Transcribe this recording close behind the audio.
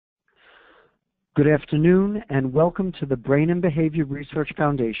Good afternoon and welcome to the Brain and Behavior Research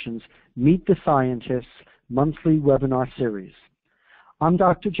Foundation's Meet the Scientists monthly webinar series. I'm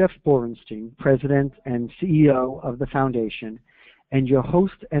Dr. Jeff Borenstein, President and CEO of the Foundation, and your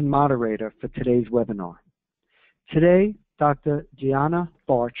host and moderator for today's webinar. Today, Dr. Deanna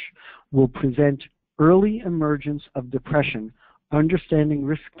Barch will present Early Emergence of Depression, Understanding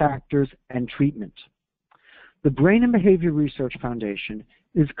Risk Factors and Treatment. The Brain and Behavior Research Foundation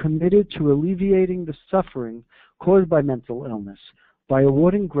is committed to alleviating the suffering caused by mental illness by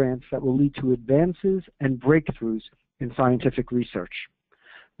awarding grants that will lead to advances and breakthroughs in scientific research.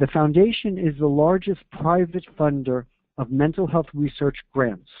 The Foundation is the largest private funder of mental health research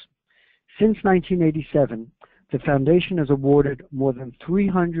grants. Since 1987, the Foundation has awarded more than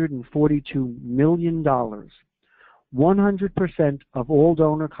 $342 million. 100% of all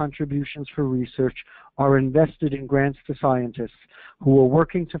donor contributions for research are invested in grants to scientists who are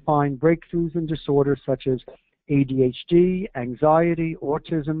working to find breakthroughs in disorders such as ADHD, anxiety,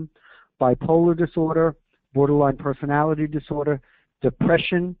 autism, bipolar disorder, borderline personality disorder,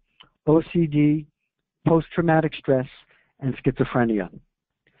 depression, OCD, post-traumatic stress, and schizophrenia.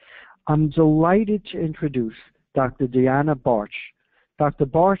 I'm delighted to introduce Dr. Deanna Barch. Dr.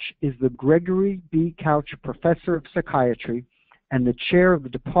 Barch is the Gregory B. Couch Professor of Psychiatry and the Chair of the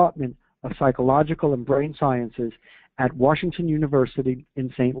Department of Psychological and Brain Sciences at Washington University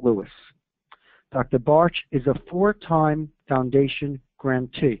in St. Louis. Dr. Barch is a four-time Foundation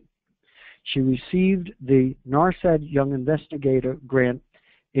grantee. She received the NARSAD Young Investigator Grant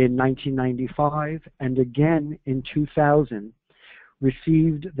in 1995 and again in 2000,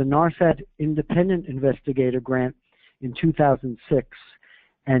 received the NARSAD Independent Investigator Grant in 2006,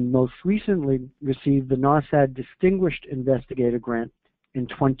 and most recently received the NARSAD Distinguished Investigator Grant in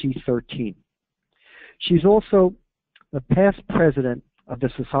 2013. She's also the past president of the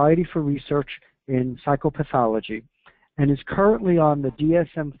Society for Research in Psychopathology and is currently on the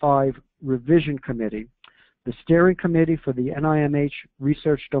DSM-5 Revision Committee, the Steering Committee for the NIMH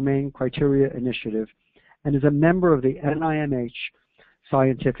Research Domain Criteria Initiative, and is a member of the NIMH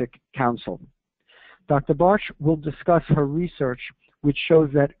Scientific Council. Dr. Barch will discuss her research, which shows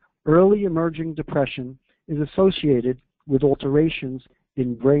that early emerging depression is associated with alterations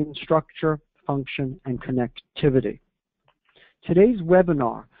in brain structure, function, and connectivity. Today's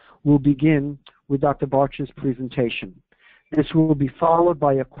webinar will begin with Dr. Barch's presentation. This will be followed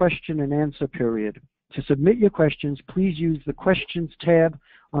by a question and answer period. To submit your questions, please use the Questions tab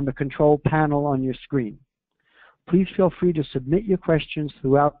on the control panel on your screen. Please feel free to submit your questions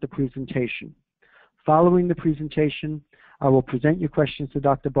throughout the presentation. Following the presentation, I will present your questions to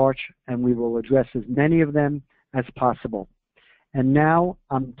Dr. Barch, and we will address as many of them as possible. And now,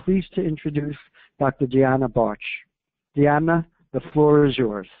 I'm pleased to introduce Dr. Deanna Barch. Deanna, the floor is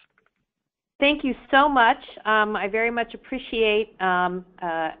yours. Thank you so much. I very much appreciate,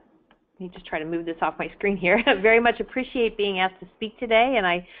 let me just try to move this off my screen here. I very much appreciate being asked to speak today, and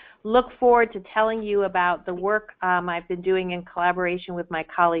I look forward to telling you about the work I've been doing in collaboration with my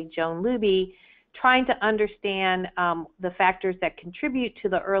colleague Joan Luby, trying to understand the factors that contribute to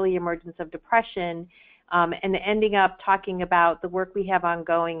the early emergence of depression, and ending up talking about the work we have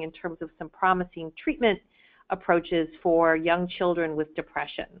ongoing in terms of some promising treatment approaches for young children with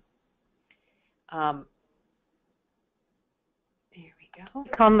depression. There we go.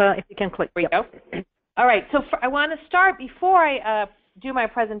 If you can click. There we go. All right, so I want to start, before I do my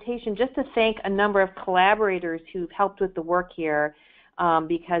presentation, just to thank a number of collaborators who've helped with the work here,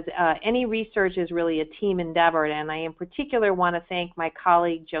 because any research is really a team endeavor, and I in particular want to thank my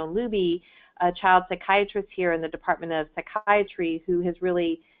colleague Joan Luby, a child psychiatrist here in the Department of Psychiatry, who has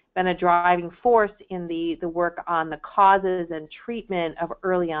really been a driving force in the work on the causes and treatment of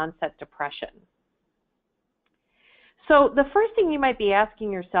early onset depression. So the first thing you might be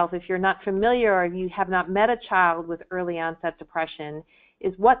asking yourself, if you're not familiar or you have not met a child with early onset depression,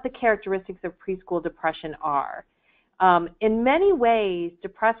 is what the characteristics of preschool depression are. In many ways,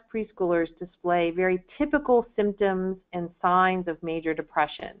 depressed preschoolers display very typical symptoms and signs of major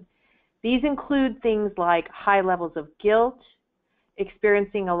depression. These include things like high levels of guilt,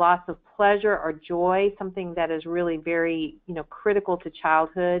 experiencing a loss of pleasure or joy, something that is really very, critical to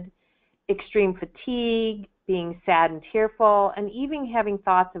childhood, extreme fatigue, being sad and tearful, and even having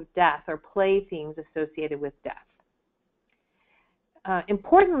thoughts of death or play themes associated with death.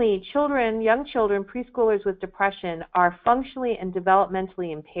 Importantly, young children, preschoolers with depression are functionally and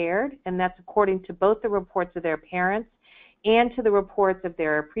developmentally impaired, and that's according to both the reports of their parents and to the reports of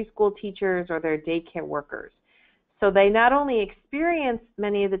their preschool teachers or their daycare workers. So they not only experience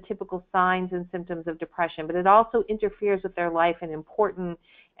many of the typical signs and symptoms of depression, but it also interferes with their life in important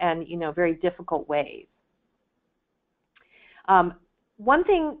and, very difficult ways. One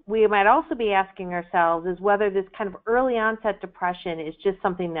thing we might also be asking ourselves is whether this kind of early onset depression is just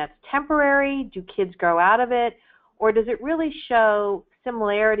something that's temporary. Do kids grow out of it? Or does it really show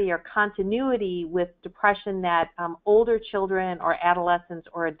similarity or continuity with depression that older children or adolescents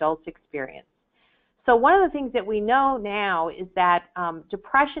or adults experience? So one of the things that we know now is that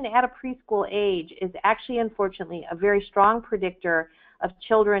depression at a preschool age is actually, unfortunately, a very strong predictor of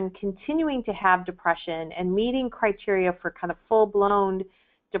children continuing to have depression and meeting criteria for kind of full-blown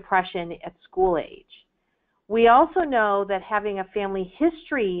depression at school age. We also know that having a family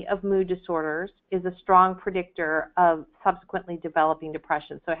history of mood disorders is a strong predictor of subsequently developing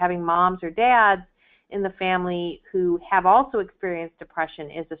depression. So having moms or dads in the family who have also experienced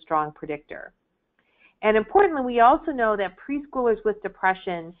depression is a strong predictor. And importantly, we also know that preschoolers with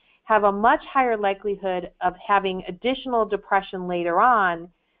depression have a much higher likelihood of having additional depression later on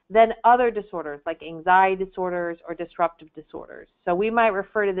than other disorders like anxiety disorders or disruptive disorders. So we might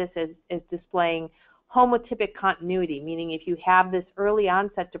refer to this as displaying homotypic continuity, meaning if you have this early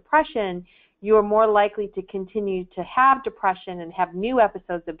onset depression, you are more likely to continue to have depression and have new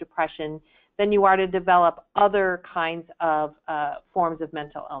episodes of depression than you are to develop other kinds of forms of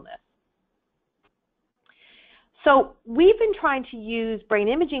mental illness. So we've been trying to use brain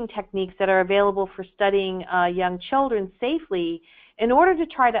imaging techniques that are available for studying young children safely in order to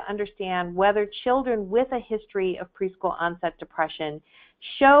try to understand whether children with a history of preschool onset depression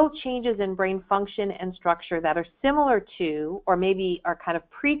show changes in brain function and structure that are similar to, or maybe are kind of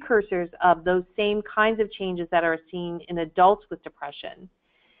precursors of, those same kinds of changes that are seen in adults with depression.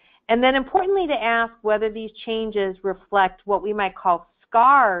 And then importantly to ask whether these changes reflect what we might call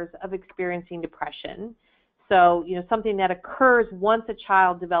scars of experiencing depression. So, something that occurs once a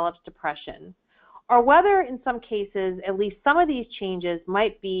child develops depression, or whether in some cases, at least some of these changes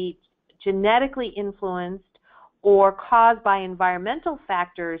might be genetically influenced or caused by environmental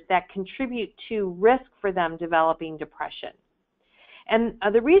factors that contribute to risk for them developing depression. And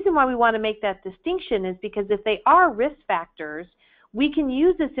the reason why we want to make that distinction is because if they are risk factors, we can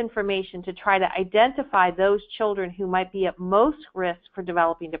use this information to try to identify those children who might be at most risk for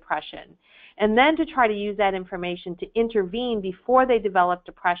developing depression, and then to try to use that information to intervene before they develop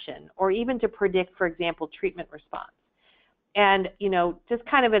depression, or even to predict, for example, treatment response. And, just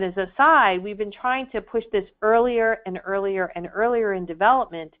kind of as an aside, we've been trying to push this earlier and earlier and earlier in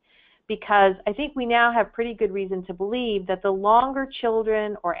development because I think we now have pretty good reason to believe that the longer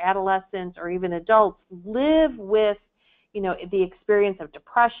children or adolescents or even adults live with the experience of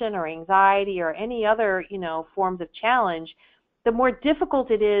depression or anxiety or any other, forms of challenge, the more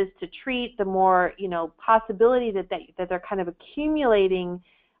difficult it is to treat, the more, possibility that they're kind of accumulating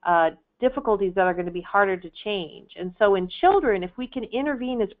difficulties that are going to be harder to change. And so in children, if we can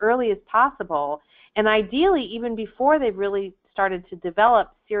intervene as early as possible, and ideally even before they've really started to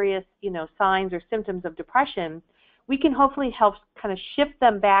develop serious, signs or symptoms of depression, we can hopefully help kind of shift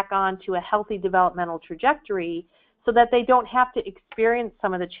them back onto a healthy developmental trajectory so that they don't have to experience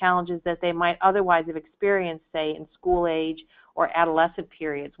some of the challenges that they might otherwise have experienced, say, in school age or adolescent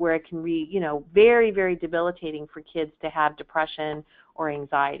periods, where it can be, very, very debilitating for kids to have depression or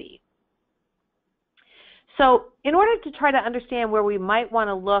anxiety. So in order to try to understand where we might want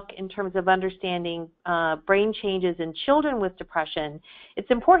to look in terms of understanding brain changes in children with depression,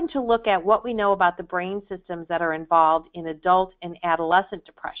 it's important to look at what we know about the brain systems that are involved in adult and adolescent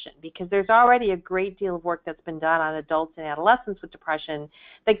depression, because there's already a great deal of work that's been done on adults and adolescents with depression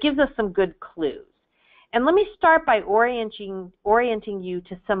that gives us some good clues. And let me start by orienting you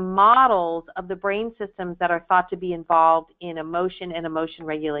to some models of the brain systems that are thought to be involved in emotion and emotion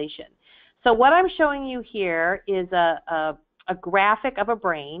regulation. So what I'm showing you here is a graphic of a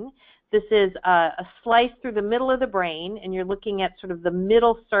brain. This is a slice through the middle of the brain, and you're looking at sort of the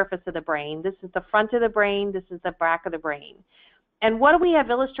middle surface of the brain. This is the front of the brain. This is the back of the brain. And what we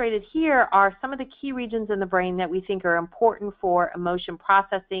have illustrated here are some of the key regions in the brain that we think are important for emotion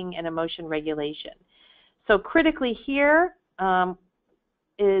processing and emotion regulation. So critically here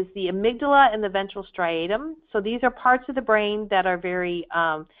is the amygdala and the ventral striatum. So these are parts of the brain that are very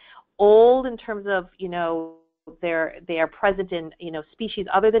old in terms of, they are present in, species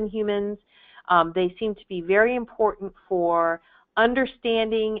other than humans. They seem to be very important for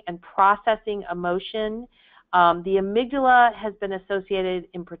understanding and processing emotion. The amygdala has been associated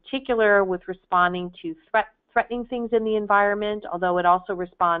in particular with responding to threatening things in the environment, although it also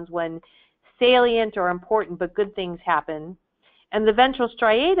responds when salient or important but good things happen. And the ventral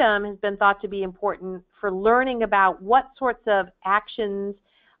striatum has been thought to be important for learning about what sorts of actions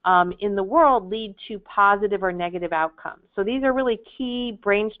in the world lead to positive or negative outcomes. So these are really key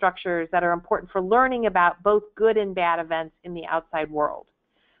brain structures that are important for learning about both good and bad events in the outside world.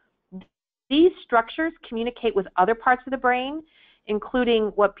 These structures communicate with other parts of the brain, including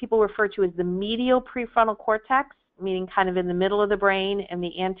what people refer to as the medial prefrontal cortex, meaning kind of in the middle of the brain, and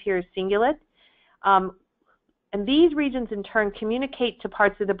the anterior cingulate. And these regions in turn communicate to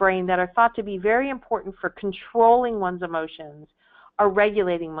parts of the brain that are thought to be very important for controlling one's emotions or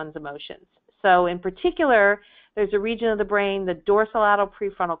regulating one's emotions. So in particular, there's a region of the brain, the dorsolateral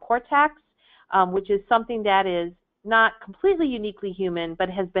prefrontal cortex, which is something that is not completely uniquely human, but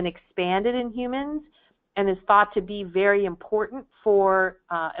has been expanded in humans and is thought to be very important for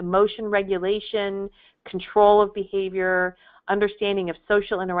emotion regulation, control of behavior, understanding of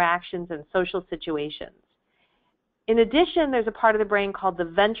social interactions and social situations. In addition, there's a part of the brain called the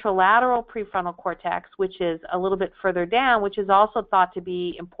ventrolateral prefrontal cortex, which is a little bit further down, which is also thought to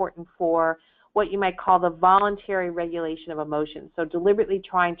be important for what you might call the voluntary regulation of emotions, so deliberately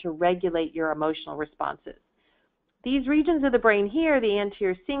trying to regulate your emotional responses. These regions of the brain here, the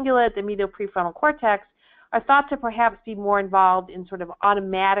anterior cingulate, the medial prefrontal cortex, are thought to perhaps be more involved in sort of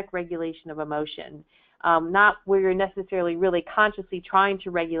automatic regulation of emotion, not where you're necessarily really consciously trying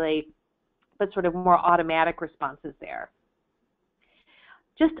to regulate, but sort of more automatic responses there.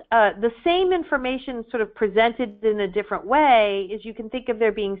 Just the same information sort of presented in a different way is you can think of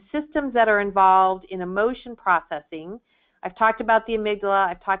there being systems that are involved in emotion processing. I've talked about the amygdala,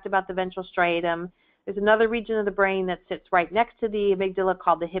 I've talked about the ventral striatum. There's another region of the brain that sits right next to the amygdala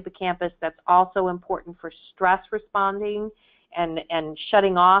called the hippocampus that's also important for stress responding and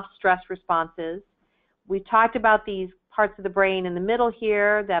shutting off stress responses. We talked about these parts of the brain in the middle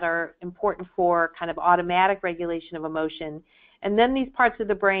here that are important for kind of automatic regulation of emotion. And then these parts of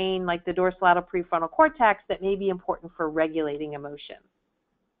the brain, like the dorsolateral prefrontal cortex, that may be important for regulating emotion.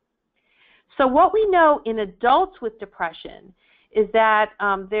 So what we know in adults with depression is that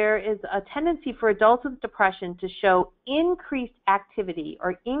there is a tendency for adults with depression to show increased activity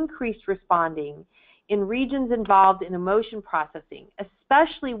or increased responding in regions involved in emotion processing,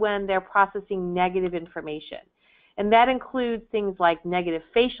 especially when they're processing negative information. And that includes things like negative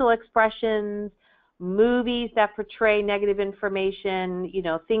facial expressions, movies that portray negative information, you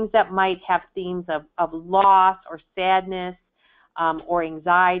know, things that might have themes of loss or sadness or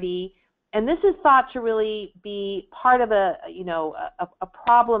anxiety. And this is thought to really be part of a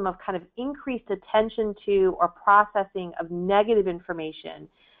problem of kind of increased attention to or processing of negative information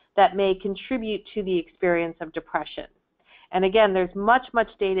that may contribute to the experience of depression. And again, there's much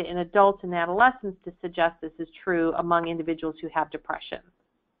data in adults and adolescents to suggest this is true among individuals who have depression.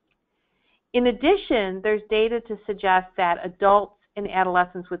 In addition, there's data to suggest that adults and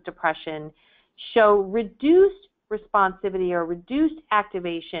adolescents with depression show reduced responsivity or reduced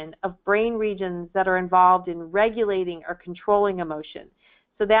activation of brain regions that are involved in regulating or controlling emotion.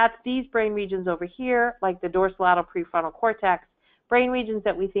 So that's these brain regions over here, like the dorsolateral prefrontal cortex, brain regions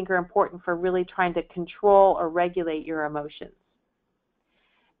that we think are important for really trying to control or regulate your emotions.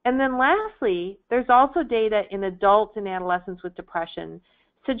 And then lastly, there's also data in adults and adolescents with depression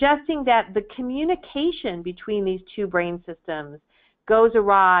suggesting that the communication between these two brain systems goes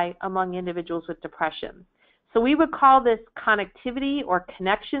awry among individuals with depression. So we would call this connectivity or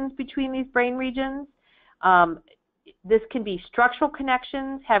connections between these brain regions. This can be structural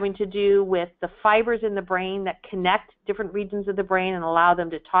connections having to do with the fibers in the brain that connect different regions of the brain and allow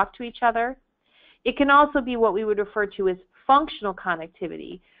them to talk to each other. It can also be what we would refer to as functional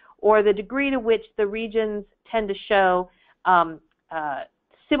connectivity, or the degree to which the regions tend to show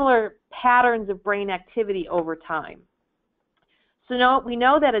similar patterns of brain activity over time. So we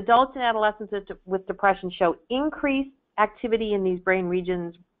know that adults and adolescents with depression show increased activity in these brain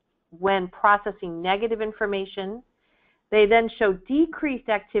regions when processing negative information. They then show decreased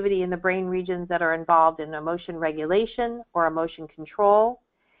activity in the brain regions that are involved in emotion regulation or emotion control.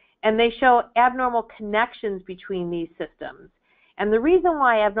 And they show abnormal connections between these systems. And the reason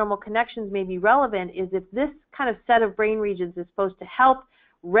why abnormal connections may be relevant is if this kind of set of brain regions is supposed to help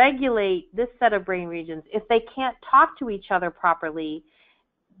regulate this set of brain regions, if they can't talk to each other properly,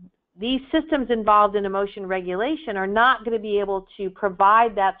 these systems involved in emotion regulation are not going to be able to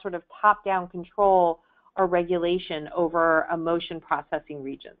provide that sort of top-down control or regulation over emotion processing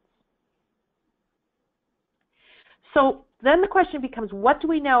regions. So then the question becomes, what do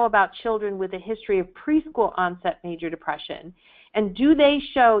we know about children with a history of preschool onset major depression? And do they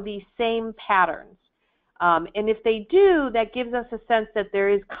show these same patterns? And if they do, that gives us a sense that there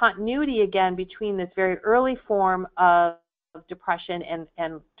is continuity again between this very early form of depression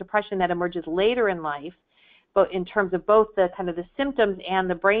and depression that emerges later in life, but in terms of both the kind of the symptoms and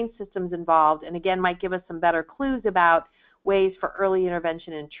the brain systems involved, and again might give us some better clues about ways for early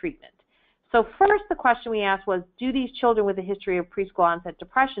intervention and treatment. So first the question we asked was, do these children with a history of preschool onset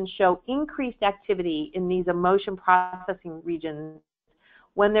depression show increased activity in these emotion processing regions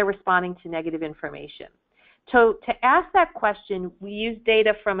when they're responding to negative information? So to ask that question, we used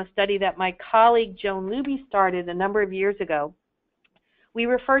data from a study that my colleague Joan Luby started a number of years ago. We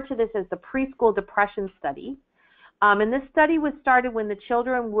refer to this as the preschool depression study. And this study was started when the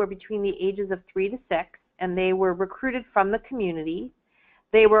children were between the ages of 3 to 6, and they were recruited from the community.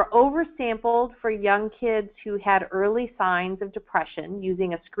 They were oversampled for young kids who had early signs of depression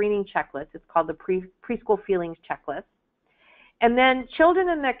using a screening checklist. It's called the preschool feelings checklist. And then children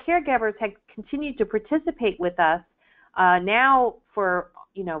and their caregivers had continued to participate with us now for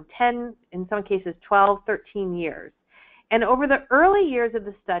 10, in some cases 12, 13 years. And over the early years of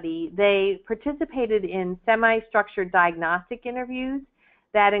the study, they participated in semi-structured diagnostic interviews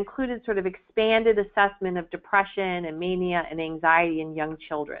that included sort of expanded assessment of depression and mania and anxiety in young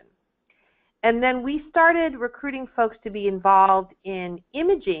children. And then we started recruiting folks to be involved in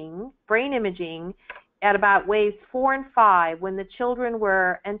imaging, brain imaging, at about waves 4 and 5 when the children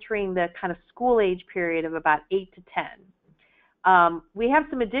were entering the kind of school age period of about 8 to 10. We have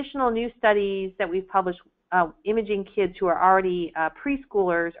some additional new studies that we've published imaging kids who are already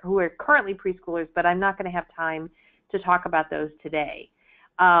preschoolers, who are currently preschoolers, but I'm not going to have time to talk about those today.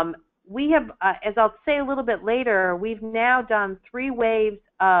 We have, as I'll say a little bit later, we've now done 3 waves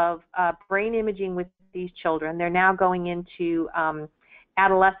of brain imaging with these children. They're now going into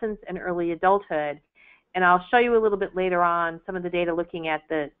adolescence and early adulthood. And I'll show you a little bit later on some of the data looking at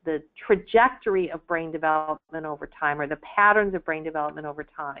the trajectory of brain development over time, or the patterns of brain development over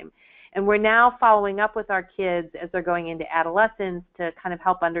time. And we're now following up with our kids as they're going into adolescence to kind of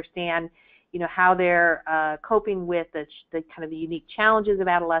help understand, how they're coping with the kind of the unique challenges of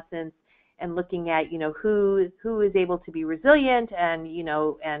adolescence, and looking at, who is able to be resilient and,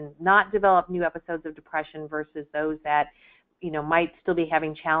 and not develop new episodes of depression versus those that might still be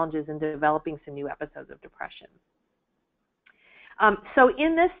having challenges in developing some new episodes of depression. So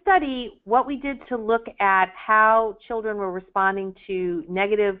in this study, what we did to look at how children were responding to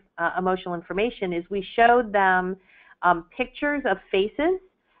negative emotional information is we showed them pictures of faces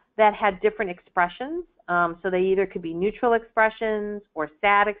that had different expressions. So they either could be neutral expressions, or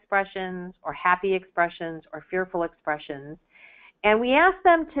sad expressions, or happy expressions, or fearful expressions. And we asked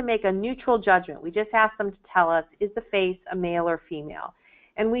them to make a neutral judgment. We just asked them to tell us, is the face a male or female?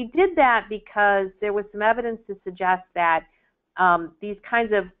 And we did that because there was some evidence to suggest that these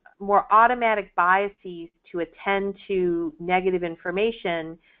kinds of more automatic biases to attend to negative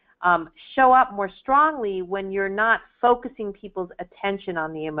information show up more strongly when you're not focusing people's attention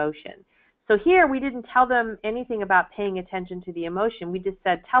on the emotion. So here we didn't tell them anything about paying attention to the emotion. We just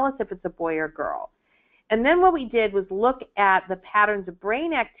said, tell us if it's a boy or girl. And then what we did was look at the patterns of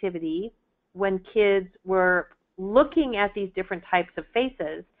brain activity when kids were looking at these different types of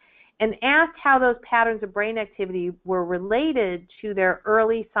faces, and asked how those patterns of brain activity were related to their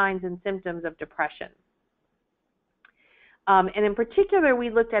early signs and symptoms of depression. And in particular, we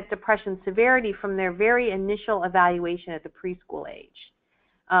looked at depression severity from their very initial evaluation at the preschool age.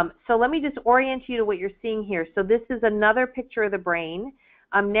 So let me just orient you to what you're seeing here. So this is another picture of the brain.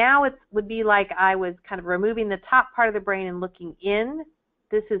 Now it would be like I was kind of removing the top part of the brain and looking in.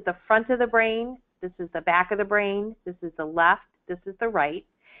 This is the front of the brain. This is the back of the brain. This is the left. This is the right.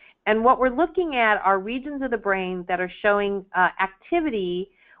 And what we're looking at are regions of the brain that are showing activity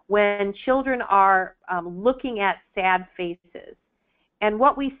when children are looking at sad faces. And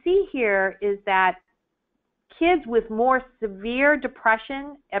what we see here is that kids with more severe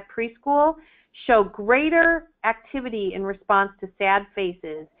depression at preschool show greater activity in response to sad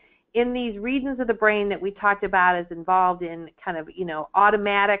faces in these regions of the brain that we talked about as involved in kind of,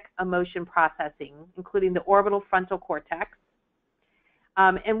 automatic emotion processing, including the orbital frontal cortex.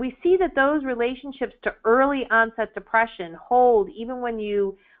 And we see that those relationships to early onset depression hold even when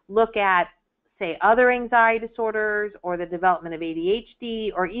you look at, say, other anxiety disorders or the development of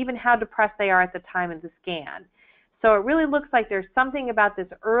ADHD, or even how depressed they are at the time of the scan. So it really looks like there's something about this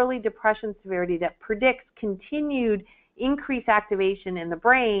early depression severity that predicts continued increased activation in the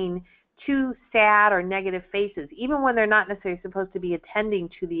brain to sad or negative faces, even when they're not necessarily supposed to be attending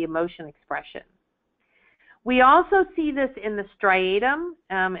to the emotion expression. We also see this in the striatum,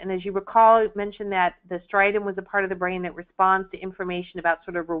 and as you recall, I mentioned that the striatum was a part of the brain that responds to information about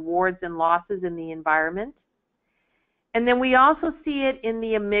sort of rewards and losses in the environment. And then we also see it in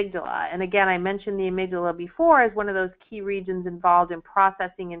the amygdala. And again, I mentioned the amygdala before as one of those key regions involved in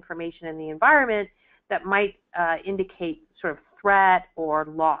processing information in the environment that might indicate sort of threat or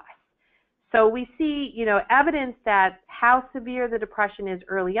loss. So we see, evidence that how severe the depression is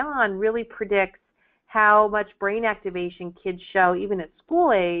early on really predicts how much brain activation kids show, even at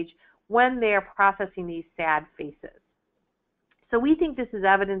school age, when they are processing these sad faces. So we think this is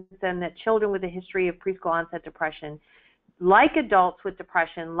evidence then that children with a history of preschool onset depression, like adults with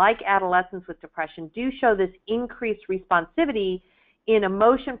depression, like adolescents with depression, do show this increased responsivity in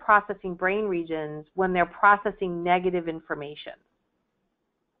emotion processing brain regions when they're processing negative information.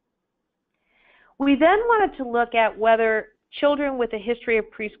 We then wanted to look at whether children with a history of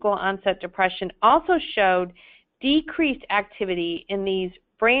preschool onset depression also showed decreased activity in these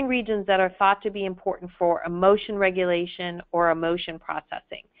brain regions that are thought to be important for emotion regulation or emotion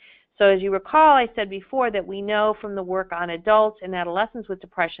processing. So as you recall, I said before that we know from the work on adults and adolescents with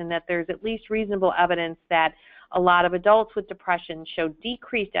depression that there's at least reasonable evidence that a lot of adults with depression show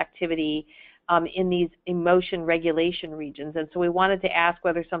decreased activity in these emotion regulation regions. And so we wanted to ask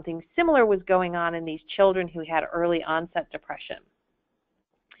whether something similar was going on in these children who had early onset depression.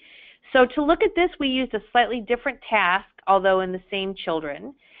 So to look at this, we used a slightly different task, although in the same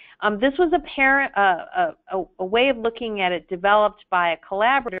children. This was a way of looking at it developed by a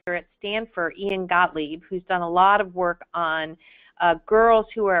collaborator at Stanford, Ian Gottlieb, who's done a lot of work on girls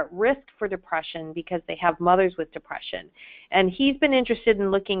who are at risk for depression because they have mothers with depression. And he's been interested in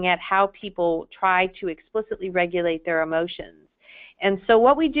looking at how people try to explicitly regulate their emotions. And so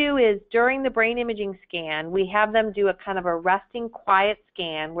what we do is during the brain imaging scan, we have them do a kind of a resting quiet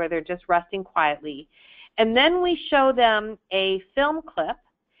scan where they're just resting quietly. And then we show them a film clip,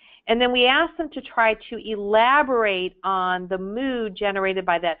 and then we ask them to try to elaborate on the mood generated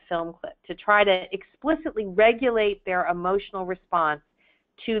by that film clip, to try to explicitly regulate their emotional response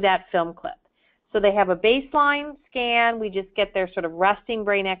to that film clip. So they have a baseline scan, we just get their sort of resting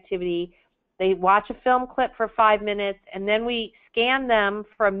brain activity, they watch a film clip for 5 minutes, and then we scan them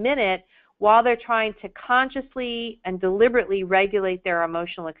for a minute while they're trying to consciously and deliberately regulate their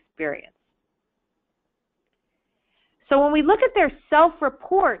emotional experience. So when we look at their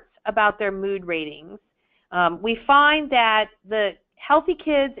self-reports about their mood ratings, we find that the healthy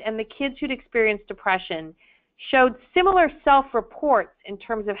kids and the kids who'd experienced depression showed similar self-reports in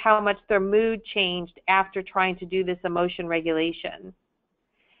terms of how much their mood changed after trying to do this emotion regulation.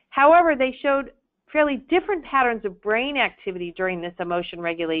 However, they showed fairly different patterns of brain activity during this emotion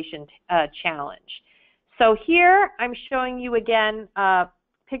regulation challenge. So here I'm showing you again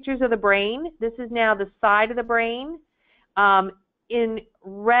pictures of the brain. This is now the side of the brain. In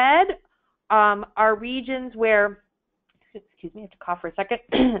red are regions where, excuse me, I have to cough for a second,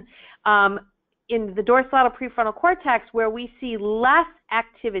 in the dorsolateral prefrontal cortex where we see less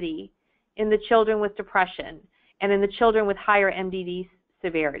activity in the children with depression and in the children with higher MDD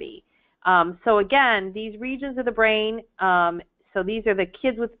severity. So again, these regions of the brain, so these are the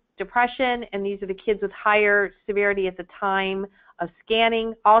kids with depression and these are the kids with higher severity at the time of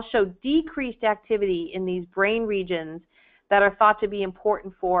scanning, all show decreased activity in these brain regions that are thought to be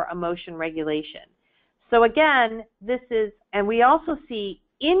important for emotion regulation. So again, this is, and we also see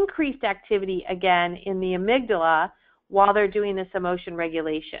increased activity again in the amygdala while they're doing this emotion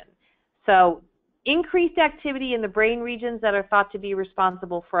regulation. So increased activity in the brain regions that are thought to be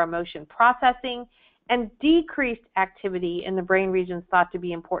responsible for emotion processing, and decreased activity in the brain regions thought to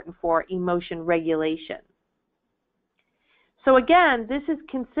be important for emotion regulation. So again, this is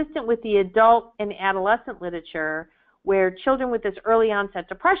consistent with the adult and adolescent literature where children with this early onset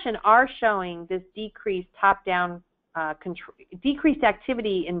depression are showing this decreased top-down, decreased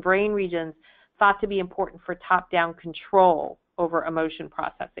activity in brain regions thought to be important for top-down control over emotion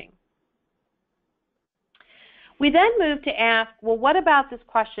processing. We then move to ask, well, what about this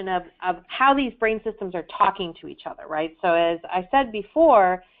question of how these brain systems are talking to each other, right? So as I said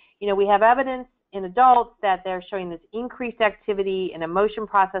before, we have evidence in adults that they're showing this increased activity in emotion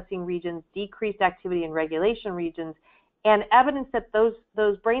processing regions, decreased activity in regulation regions, and evidence that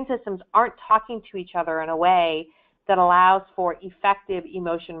those brain systems aren't talking to each other in a way that allows for effective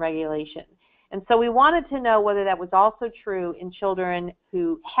emotion regulation. And so we wanted to know whether that was also true in children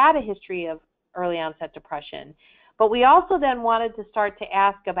who had a history of early onset depression. But we also then wanted to start to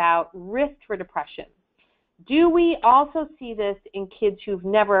ask about risk for depression. Do we also see this in kids who've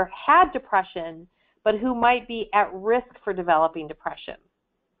never had depression, but who might be at risk for developing depression?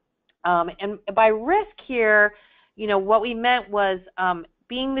 And by risk here, what we meant was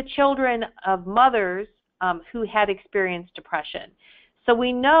being the children of mothers who had experienced depression. So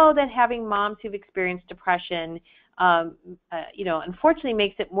we know that having moms who've experienced depression unfortunately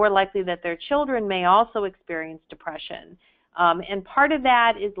makes it more likely that their children may also experience depression. And part of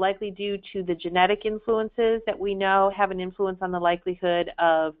that is likely due to the genetic influences that we know have an influence on the likelihood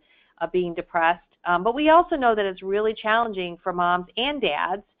of being depressed. But we also know that it's really challenging for moms and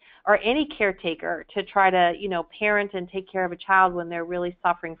dads or any caretaker to try to, parent and take care of a child when they're really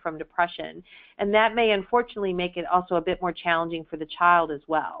suffering from depression. And that may unfortunately make it also a bit more challenging for the child as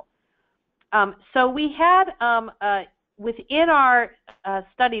well. So we had, within our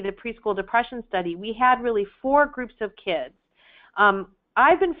study, the preschool depression study, we had really 4 groups of kids.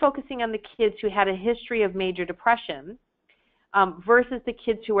 I've been focusing on the kids who had a history of major depression versus the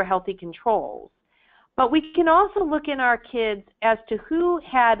kids who were healthy controls. But we can also look in our kids as to who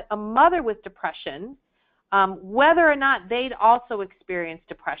had a mother with depression, whether or not they'd also experienced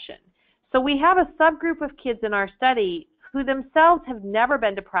depression. So we have a subgroup of kids in our study who themselves have never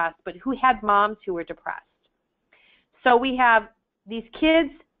been depressed, but who had moms who were depressed. So we have these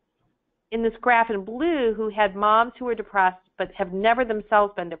kids in this graph in blue who had moms who were depressed, but have never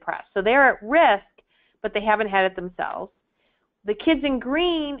themselves been depressed. So they're at risk, but they haven't had it themselves. The kids in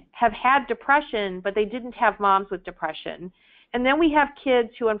green have had depression, but they didn't have moms with depression. And then we have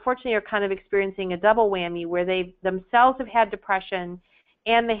kids who unfortunately are kind of experiencing a double whammy where they themselves have had depression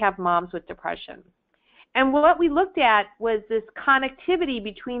and they have moms with depression. And what we looked at was this connectivity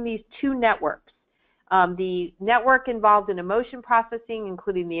between these 2 networks. The network involved in emotion processing,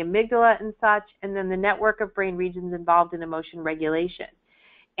 including the amygdala and such, and then the network of brain regions involved in emotion regulation.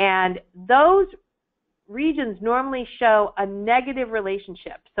 And those regions normally show a negative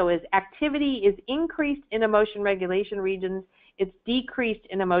relationship. So as activity is increased in emotion regulation regions, it's decreased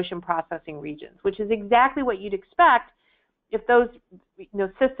in emotion processing regions, which is exactly what you'd expect if those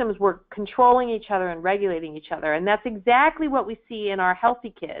systems were controlling each other and regulating each other. And that's exactly what we see in our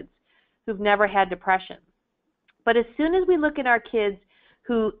healthy kids who've never had depression. But as soon as we look at our kids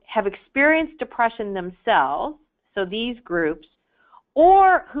who have experienced depression themselves, so these groups,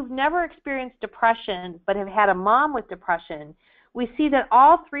 or who've never experienced depression but have had a mom with depression, we see that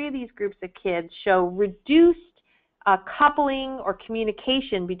all 3 of these groups of kids show reduced coupling or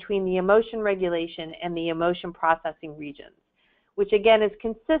communication between the emotion regulation and the emotion processing regions, which again is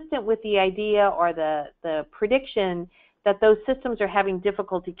consistent with the idea or the prediction that those systems are having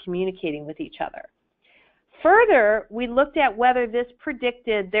difficulty communicating with each other. Further, we looked at whether this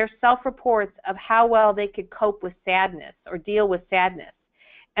predicted their self-reports of how well they could cope with sadness or deal with sadness.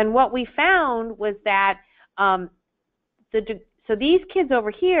 And what we found was that so these kids over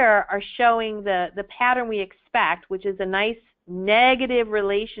here are showing the pattern we expect, which is a nice negative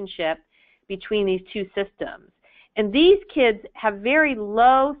relationship between these 2 systems. And these kids have very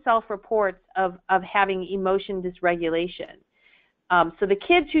low self-reports of having emotion dysregulation. So the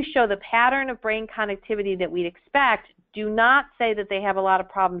kids who show the pattern of brain connectivity that we'd expect do not say that they have a lot of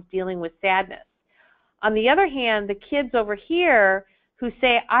problems dealing with sadness. On the other hand, the kids over here who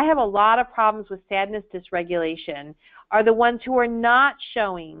say, I have a lot of problems with sadness dysregulation, are the ones who are not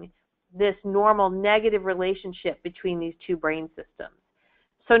showing this normal negative relationship between these 2 brain systems.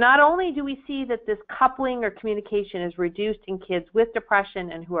 So not only do we see that this coupling or communication is reduced in kids with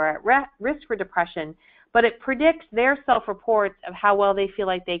depression and who are at risk for depression, but it predicts their self-reports of how well they feel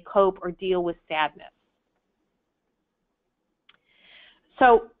like they cope or deal with sadness.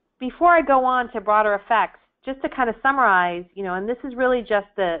 So before I go on to broader effects, just to kind of summarize, and this is really just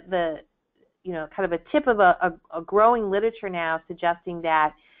the kind of a tip of a growing literature now suggesting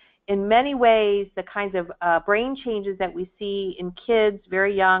that in many ways the kinds of brain changes that we see in kids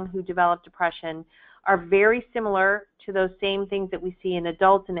very young who develop depression are very similar to those same things that we see in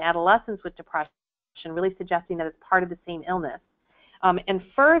adults and adolescents with depression, really suggesting that it's part of the same illness. And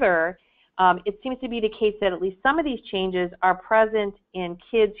further, it seems to be the case that at least some of these changes are present in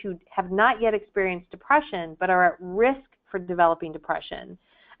kids who have not yet experienced depression but are at risk for developing depression,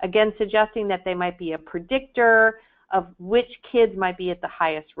 again suggesting that they might be a predictor of which kids might be at the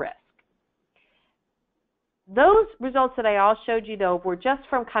highest risk. Those results that I all showed you, though, were just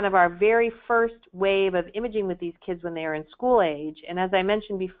from kind of our very first wave of imaging with these kids when they are in school age. And as I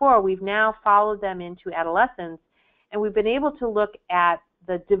mentioned before, we've now followed them into adolescence, and we've been able to look at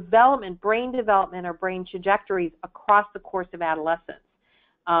the development, brain development or brain trajectories across the course of adolescence.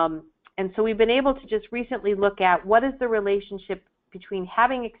 And so we've been able to just recently look at what is the relationship between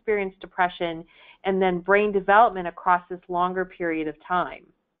having experienced depression and then brain development across this longer period of time.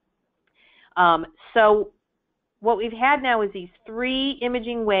 So what we've had now is these 3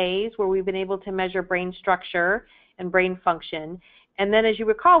 imaging ways where we've been able to measure brain structure and brain function. And then, as you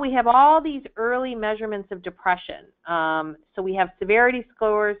recall, we have all these early measurements of depression. So we have severity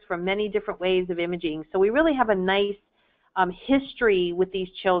scores from many different ways of imaging. So we really have a nice history with these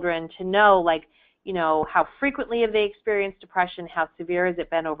children to know, like, you know, how frequently have they experienced depression, how severe has it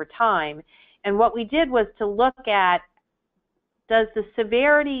been over time. And what we did was to look at, does the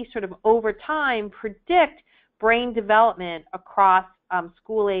severity sort of over time predict brain development across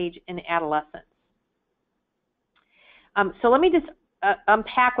school age and adolescence? So let me just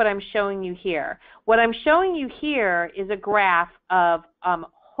unpack what I'm showing you here. What I'm showing you here is a graph of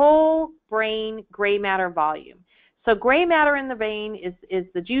whole brain gray matter volume. So gray matter in the brain is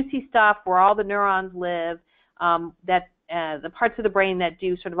the juicy stuff where all the neurons live, the parts of the brain that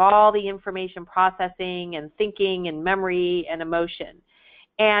do sort of all the information processing and thinking and memory and emotion.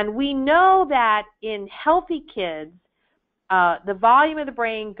 And we know that in healthy kids, the volume of the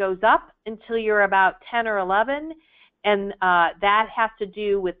brain goes up until you're about 10 or 11, and that has to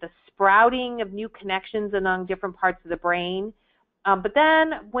do with the sprouting of new connections among different parts of the brain. But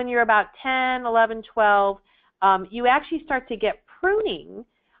then when you're about 10, 11, 12, you actually start to get pruning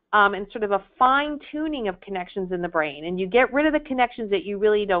and sort of a fine-tuning of connections in the brain. And you get rid of the connections that you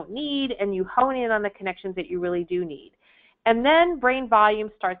really don't need, and you hone in on the connections that you really do need. And then brain volume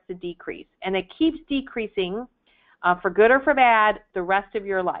starts to decrease, and it keeps decreasing for good or for bad the rest of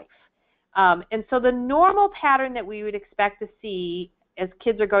your life. And so the normal pattern that we would expect to see as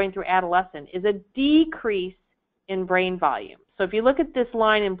kids are going through adolescence is a decrease in brain volume. So if you look at this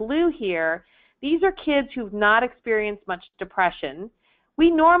line in blue here, these are kids who've not experienced much depression.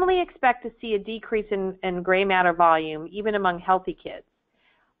 We normally expect to see a decrease in gray matter volume, even among healthy kids.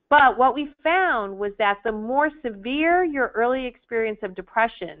 But what we found was that the more severe your early experience of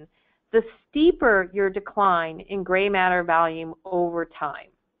depression, the steeper your decline in gray matter volume over time.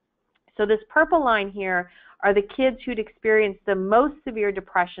 So this purple line here are the kids who'd experienced the most severe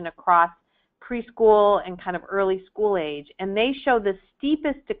depression across preschool and kind of early school age, and they show the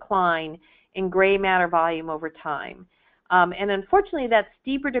steepest decline in gray matter volume over time. And unfortunately, that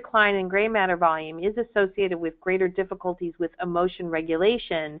steeper decline in gray matter volume is associated with greater difficulties with emotion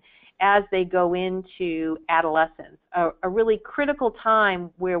regulation as they go into adolescence, a really critical time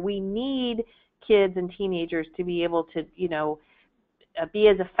where we need kids and teenagers to be able to, you know, be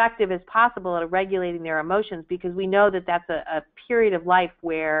as effective as possible at regulating their emotions, because we know that that's a period of life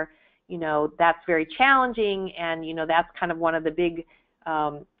where, you know, that's very challenging, and, you know, that's kind of one of the big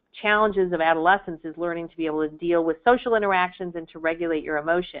challenges of adolescence, is learning to be able to deal with social interactions and to regulate your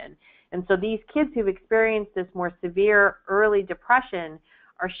emotion. And so these kids who've experienced this more severe early depression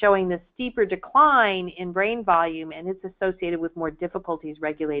are showing this steeper decline in brain volume, and it's associated with more difficulties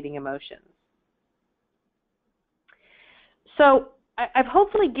regulating emotions. So I've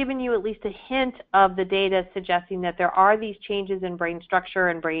hopefully given you at least a hint of the data suggesting that there are these changes in brain structure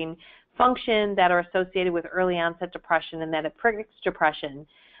and brain function that are associated with early onset depression, and that it predicts depression.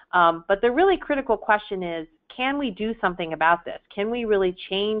 But the really critical question is, can we do something about this? Can we really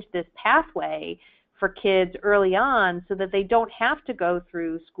change this pathway for kids early on so that they don't have to go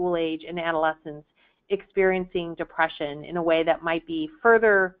through school age and adolescence experiencing depression in a way that might be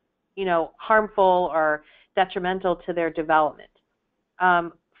further, you know, harmful or detrimental to their development?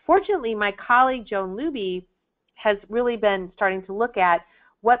 Fortunately, my colleague Joan Luby has really been starting to look at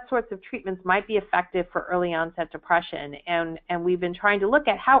what sorts of treatments might be effective for early onset depression, and we've been trying to look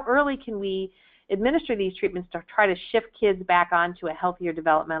at how early can we administer these treatments to try to shift kids back onto a healthier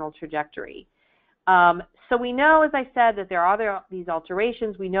developmental trajectory. So we know, as I said, that there are these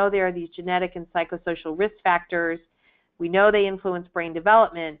alterations. We know there are these genetic and psychosocial risk factors. We know they influence brain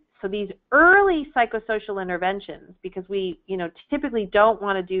development. So these early psychosocial interventions, because we, you know, typically don't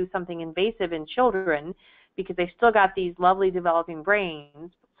want to do something invasive in children because they've still got these lovely developing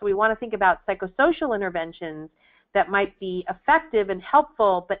brains. So we want to think about psychosocial interventions that might be effective and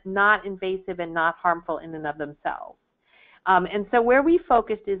helpful, but not invasive and not harmful in and of themselves. And so where we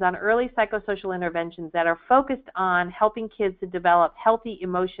focused is on early psychosocial interventions that are focused on helping kids to develop healthy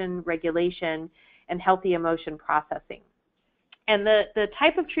emotion regulation and healthy emotion processing. And the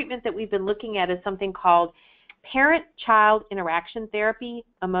type of treatment that we've been looking at is something called parent-child interaction therapy,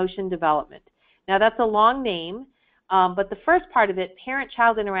 emotion development. Now, that's a long name, but the first part of it,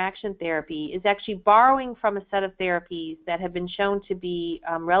 parent-child interaction therapy, is actually borrowing from a set of therapies that have been shown to be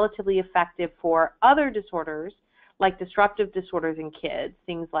relatively effective for other disorders, like disruptive disorders in kids,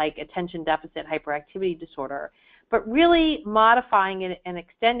 things like attention deficit hyperactivity disorder, but really modifying it and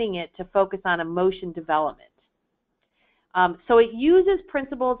extending it to focus on emotion development. So it uses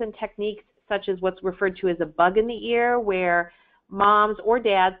principles and techniques such as what's referred to as a bug in the ear, where moms or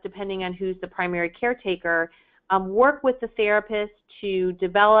dads, depending on who's the primary caretaker, work with the therapist to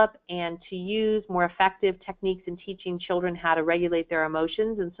develop and to use more effective techniques in teaching children how to regulate their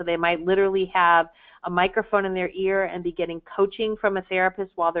emotions. And so they might literally have a microphone in their ear and be getting coaching from a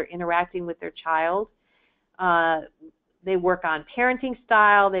therapist while they're interacting with their child. They work on parenting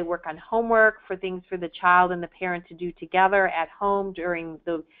style. They work on homework for things for the child and the parent to do together at home during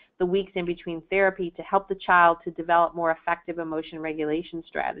the weeks in between therapy to help the child to develop more effective emotion regulation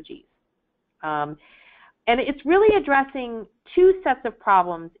strategies. And it's really addressing two sets of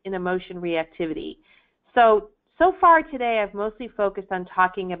problems in emotion reactivity. So far today I've mostly focused on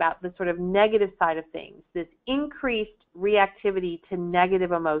talking about the sort of negative side of things, this increased reactivity to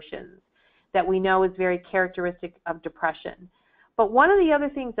negative emotions that we know is very characteristic of depression. But one of the other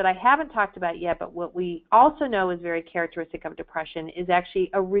things that I haven't talked about yet, but what we also know is very characteristic of depression, is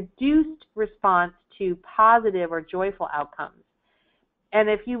actually a reduced response to positive or joyful outcomes. And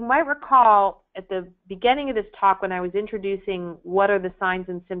if you might recall at the beginning of this talk when I was introducing what are the signs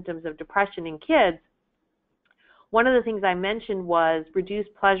and symptoms of depression in kids, one of the things I mentioned was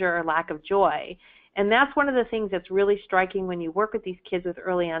reduced pleasure or lack of joy. And that's one of the things that's really striking when you work with these kids with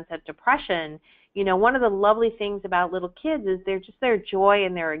early onset depression. You know, one of the lovely things about little kids is their joy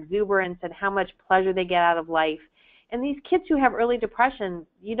and their exuberance and how much pleasure they get out of life. And these kids who have early depression,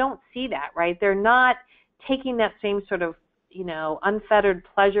 you don't see that, right? They're not taking that same sort of, you know, unfettered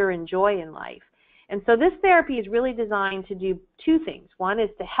pleasure and joy in life. And so this therapy is really designed to do two things. One is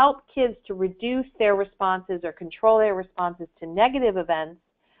to help kids to reduce their responses or control their responses to negative events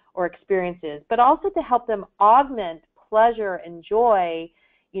or experiences, but also to help them augment pleasure and joy,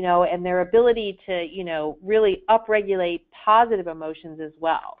 you know, and their ability to, you know, really upregulate positive emotions as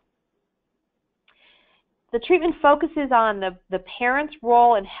well. The treatment focuses on the parent's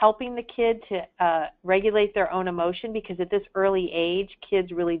role in helping the kid to regulate their own emotion, because at this early age,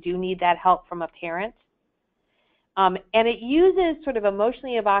 kids really do need that help from a parent. And it uses sort of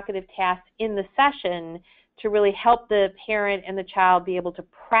emotionally evocative tasks in the session to really help the parent and the child be able to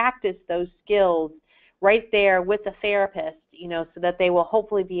practice those skills right there with the therapist, you know, so that they will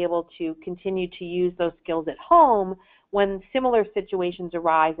hopefully be able to continue to use those skills at home when similar situations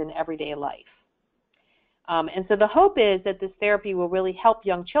arise in everyday life. And so the hope is that this therapy will really help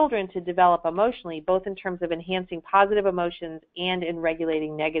young children to develop emotionally, both in terms of enhancing positive emotions and in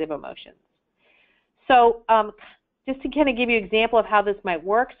regulating negative emotions. So just to kind of give you an example of how this might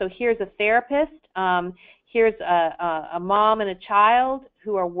work, so here's a therapist. Here's a mom and a child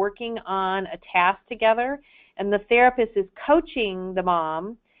who are working on a task together, and the therapist is coaching the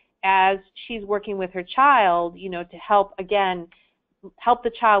mom as she's working with her child, you know, to help, again, help the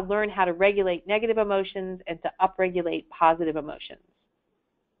child learn how to regulate negative emotions and to upregulate positive emotions.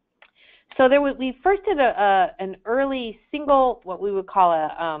 So we first did an early single, what we would call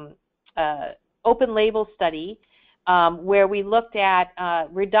a open label study, where we looked at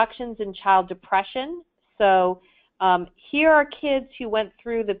reductions in child depression. So here are kids who went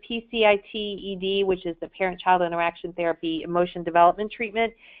through the PCIT-ED, which is the Parent-Child Interaction Therapy Emotion Development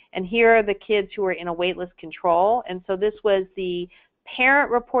Treatment, and here are the kids who are in a waitlist control. And so this was the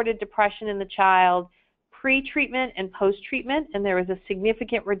parent-reported depression in the child pre-treatment and post-treatment, and there was a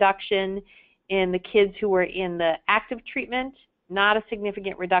significant reduction in the kids who were in the active treatment, not a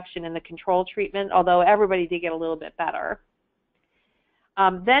significant reduction in the control treatment, although everybody did get a little bit better.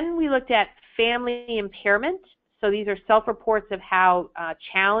 Then we looked at family impairment. So these are self-reports of how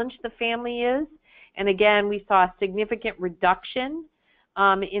challenged the family is. And again, we saw a significant reduction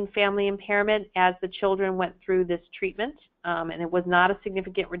in family impairment as the children went through this treatment. And it was not a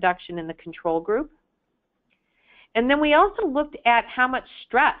significant reduction in the control group. And then we also looked at how much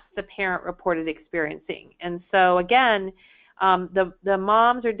stress the parent reported experiencing. And so again, the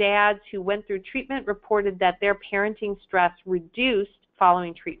moms or dads who went through treatment reported that their parenting stress reduced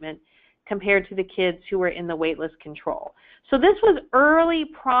following treatment compared to the kids who were in the waitlist control. So this was early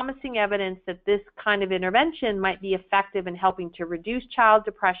promising evidence that this kind of intervention might be effective in helping to reduce child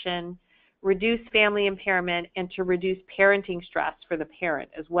depression, reduce family impairment, and to reduce parenting stress for the parent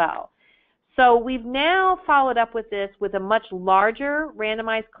as well. So we've now followed up with this with a much larger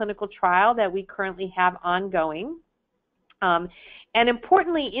randomized clinical trial that we currently have ongoing. And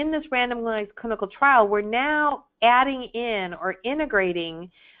importantly, in this randomized clinical trial, we're now adding in or integrating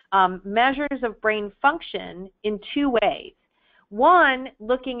measures of brain function in two ways. One,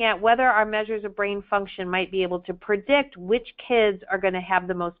 looking at whether our measures of brain function might be able to predict which kids are going to have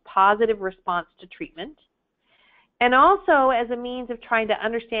the most positive response to treatment, and also as a means of trying to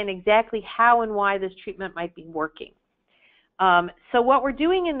understand exactly how and why this treatment might be working. So what we're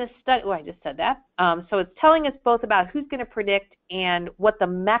doing in this study, I just said that. So it's telling us both about who's going to predict and what the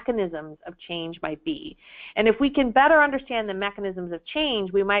mechanisms of change might be. And if we can better understand the mechanisms of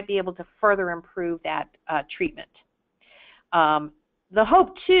change, we might be able to further improve that treatment. The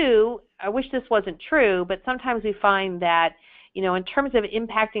hope, too, I wish this wasn't true, but sometimes we find that, you know, in terms of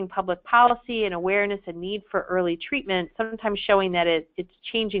impacting public policy and awareness and need for early treatment, sometimes showing that it's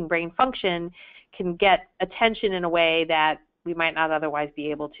changing brain function can get attention in a way that we might not otherwise be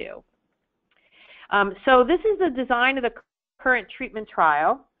able to. So this is the design of the current treatment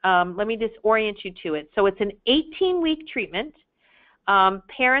trial. Let me just orient you to it. So it's an 18-week treatment.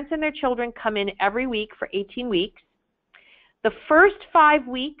 Parents and their children come in every week for 18 weeks. The first 5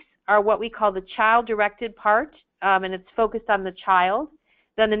 weeks are what we call the child-directed part, and it's focused on the child.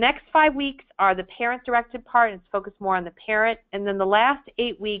 Then the next 5 weeks are the parent-directed part, and it's focused more on the parent. And then the last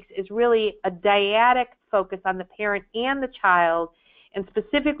 8 weeks is really a dyadic focus on the parent and the child, and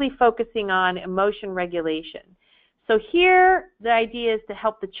specifically focusing on emotion regulation. So here, the idea is to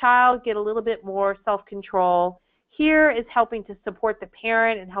help the child get a little bit more self-control. Here is helping to support the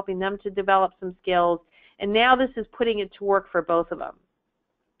parent and helping them to develop some skills. And now this is putting it to work for both of them.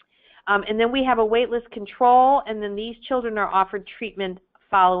 And then we have a waitlist control, and then these children are offered treatment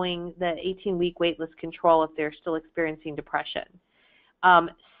following the 18-week waitlist control if they're still experiencing depression.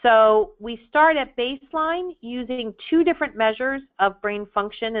 So we start at baseline using 2 different measures of brain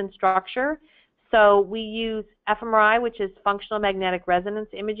function and structure. So we use fMRI, which is functional magnetic resonance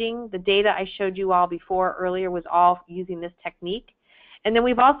imaging. The data I showed you all before earlier was all using this technique. And then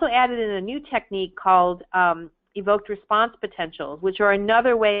we've also added in a new technique called evoked response potentials, which are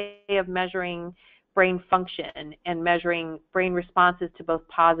another way of measuring brain function and measuring brain responses to both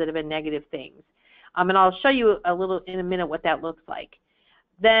positive and negative things. And I'll show you a little in a minute what that looks like.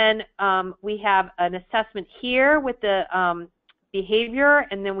 Then we have an assessment here with the behavior,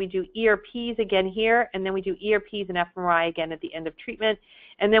 and then we do ERPs again here, and then we do ERPs and fMRI again at the end of treatment.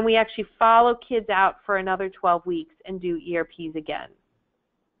 And then we actually follow kids out for another 12 weeks and do ERPs again.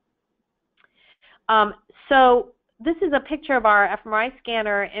 So this is a picture of our fMRI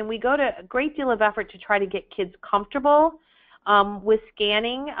scanner, and we go to a great deal of effort to try to get kids comfortable with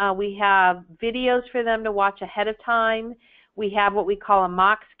scanning. We have videos for them to watch ahead of time. We have what we call a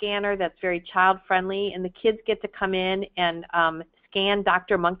mock scanner that's very child-friendly, and the kids get to come in and scan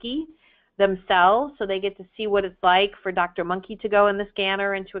Dr. Monkey themselves, so they get to see what it's like for Dr. Monkey to go in the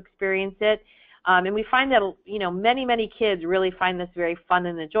scanner and to experience it. And we find that, you know, many kids really find this very fun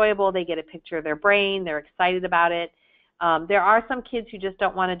and enjoyable. They get a picture of their brain. They're excited about it. There are some kids who just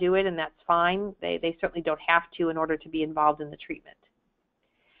don't want to do it, and that's fine. They certainly don't have to in order to be involved in the treatment.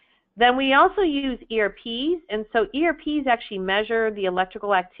 Then we also use ERPs, and so ERPs actually measure the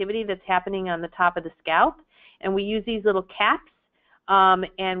electrical activity that's happening on the top of the scalp, and we use these little caps,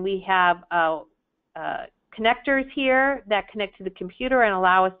 and we have connectors here that connect to the computer and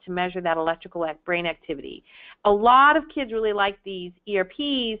allow us to measure that electrical brain activity. A lot of kids really like these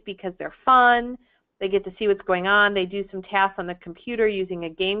ERPs because they're fun. They get to see what's going on. They do some tasks on the computer using a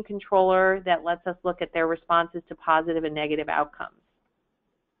game controller that lets us look at their responses to positive and negative outcomes.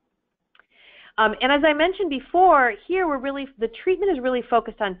 And as I mentioned before, here the treatment is really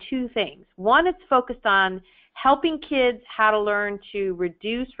focused on 2 things. One, it's focused on helping kids how to learn to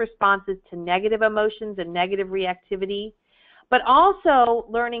reduce responses to negative emotions and negative reactivity, but also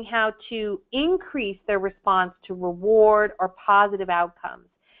learning how to increase their response to reward or positive outcomes.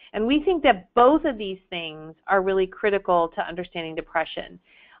 And we think that both of these things are really critical to understanding depression.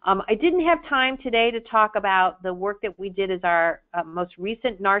 I didn't have time today to talk about the work that we did as our most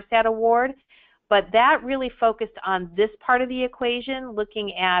recent NARSAT award, but that really focused on this part of the equation,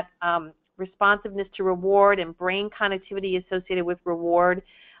 looking at responsiveness to reward and brain connectivity associated with reward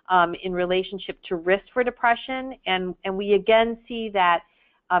in relationship to risk for depression. And we again see that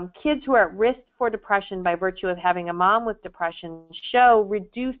kids who are at risk for depression by virtue of having a mom with depression show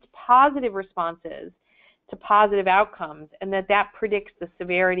reduced positive responses to positive outcomes, and that predicts the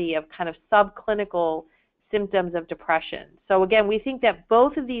severity of kind of subclinical symptoms of depression. So again, we think that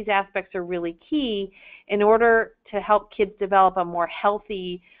both of these aspects are really key in order to help kids develop a more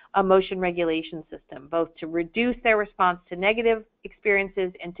healthy emotion regulation system, both to reduce their response to negative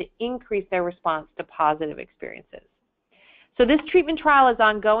experiences and to increase their response to positive experiences. So this treatment trial is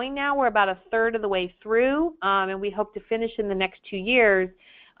ongoing now. We're about 1/3 of the way through, and we hope to finish in the next 2 years.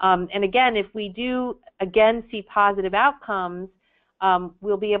 And again, if we do again see positive outcomes,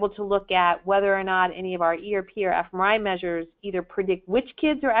 we'll be able to look at whether or not any of our ERP or fMRI measures either predict which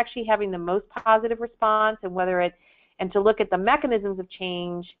kids are actually having the most positive response and to look at the mechanisms of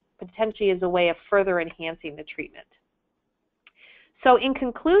change potentially as a way of further enhancing the treatment. So in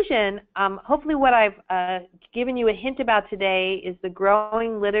conclusion, hopefully what I've given you a hint about today is the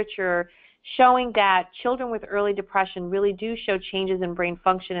growing literature showing that children with early depression really do show changes in brain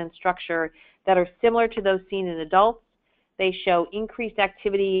function and structure that are similar to those seen in adults. They show increased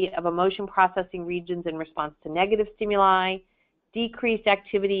activity of emotion processing regions in response to negative stimuli, decreased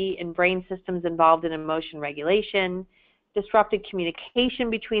activity in brain systems involved in emotion regulation, disrupted communication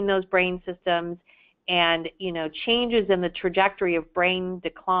between those brain systems, and changes in the trajectory of brain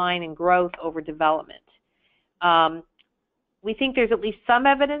decline and growth over development. We think there's at least some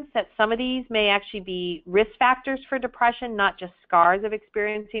evidence that some of these may actually be risk factors for depression, not just scars of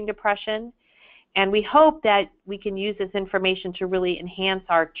experiencing depression. And we hope that we can use this information to really enhance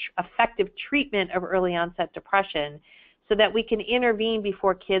our effective treatment of early onset depression so that we can intervene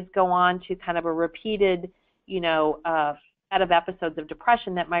before kids go on to kind of a repeated, set of episodes of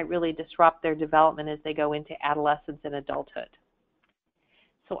depression that might really disrupt their development as they go into adolescence and adulthood.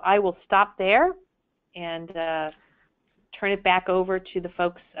 So I will stop there and turn it back over to the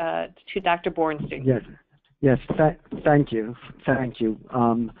folks, to Dr. Bornstein. Yes. Thank you.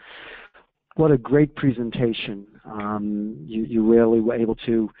 What a great presentation. You really were able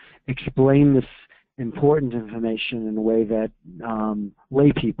to explain this important information in a way that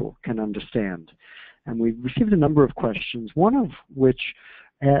lay people can understand. And we received a number of questions,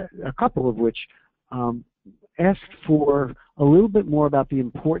 a couple of which asked for a little bit more about the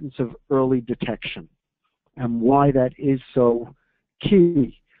importance of early detection and why that is so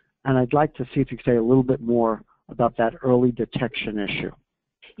key. And I'd like to see if you could say a little bit more about that early detection issue.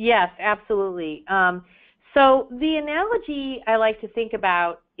 Yes, absolutely. So the analogy I like to think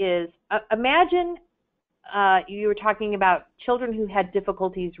about is, imagine you were talking about children who had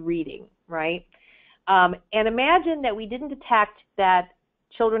difficulties reading, right? And imagine that we didn't detect that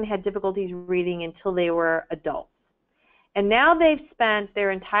children had difficulties reading until they were adults. And now they've spent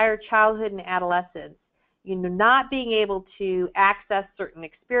their entire childhood and adolescence, not being able to access certain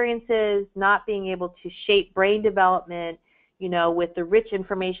experiences, not being able to shape brain development, with the rich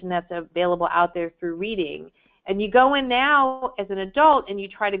information that's available out there through reading. And you go in now as an adult and you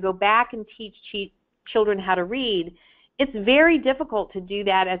try to go back and teach children how to read. It's very difficult to do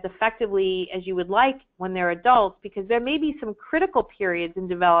that as effectively as you would like when they're adults, because there may be some critical periods in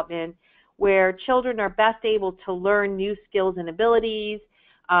development where children are best able to learn new skills and abilities,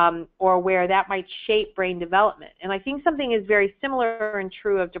 or where that might shape brain development. And I think something is very similar and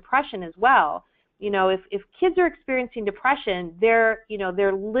true of depression as well. If kids are experiencing depression, they're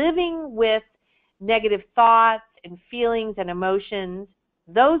living with negative thoughts and feelings and emotions.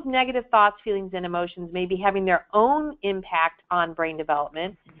 Those negative thoughts, feelings, and emotions may be having their own impact on brain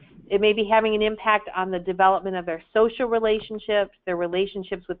development. It may be having an impact on the development of their social relationships, their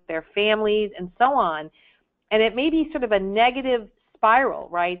relationships with their families, and so on. And it may be sort of a negative spiral,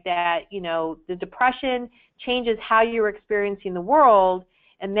 right, that, the depression changes how you're experiencing the world,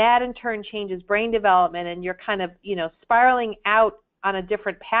 and that in turn changes brain development, and you're kind of, spiraling out on a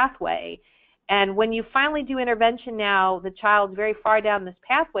different pathway. And when you finally do intervention now, the child's very far down this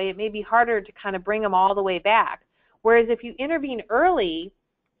pathway, it may be harder to kind of bring them all the way back. Whereas if you intervene early,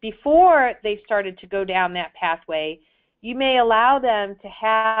 before they started to go down that pathway, you may allow them to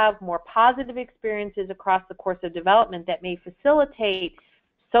have more positive experiences across the course of development that may facilitate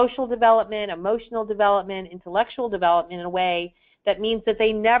social development, emotional development, intellectual development in a way that means that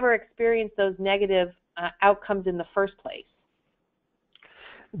they never experience those negative outcomes in the first place.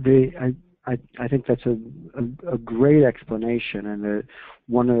 I think that's a great explanation, and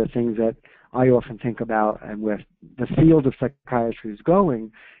one of the things that I often think about, and where the field of psychiatry is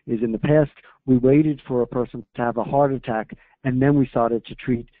going, is in the past we waited for a person to have a heart attack, and then we started to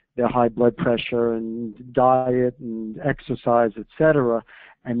treat their high blood pressure and diet and exercise, etc.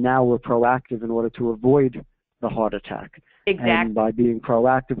 And now we're proactive in order to avoid the heart attack. Exactly. And by being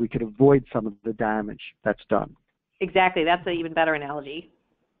proactive, we could avoid some of the damage that's done. Exactly. That's an even better analogy.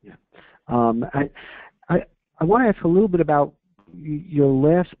 Yeah. I want to ask a little bit about your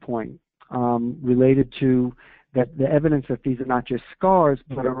last point related to that the evidence that these are not just scars,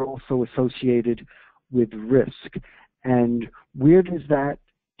 but are also associated with risk. And where does that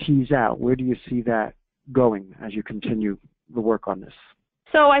tease out? Where do you see that going as you continue the work on this?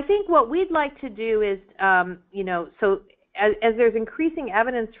 So I think what we'd like to do is, as there's increasing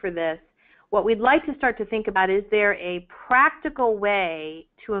evidence for this, what we'd like to start to think about, is there a practical way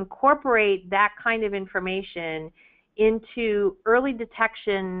to incorporate that kind of information into early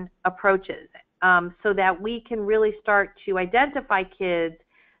detection approaches, so that we can really start to identify kids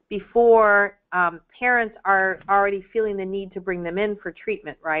before parents are already feeling the need to bring them in for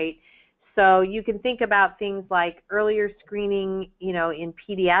treatment, right? So you can think about things like earlier screening, in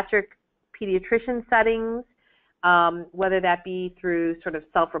pediatrician settings, whether that be through sort of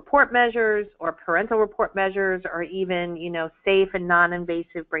self-report measures or parental report measures, or even, safe and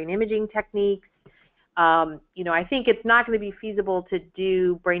non-invasive brain imaging techniques. I think it's not going to be feasible to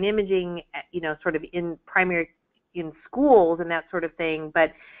do brain imaging, sort of in schools and that sort of thing.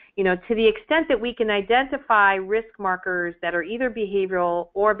 But, to the extent that we can identify risk markers that are either behavioral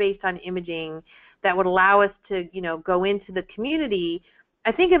or based on imaging that would allow us to, go into the community,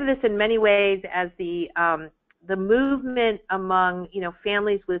 I think of this in many ways as the movement among,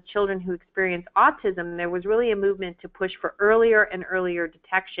 families with children who experience autism. There was really a movement to push for earlier and earlier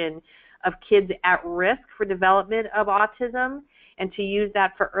detection of kids at risk for development of autism, and to use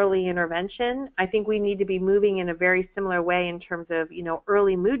that for early intervention. I think we need to be moving in a very similar way in terms of,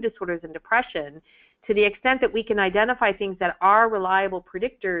 early mood disorders and depression. To the extent that we can identify things that are reliable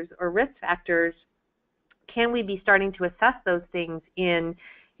predictors or risk factors, can we be starting to assess those things in,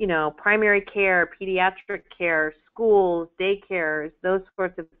 primary care, pediatric care, schools, daycares, those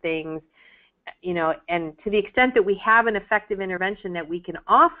sorts of things, and to the extent that we have an effective intervention that we can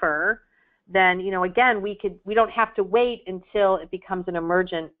offer, then, again, we don't have to wait until it becomes an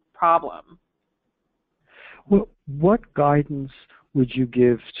emergent problem. Well, what guidance would you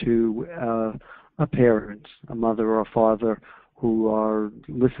give to a parent, a mother or a father, who are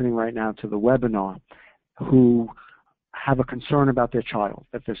listening right now to the webinar, who have a concern about their child,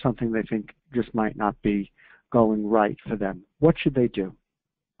 that there's something they think just might not be going right for them? What should they do?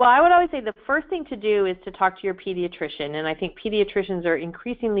 Well, I would always say the first thing to do is to talk to your pediatrician, and I think pediatricians are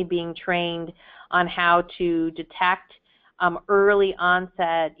increasingly being trained on how to detect early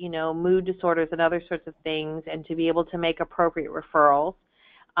onset, mood disorders and other sorts of things, and to be able to make appropriate referrals.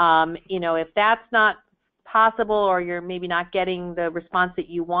 If that's not possible, or you're maybe not getting the response that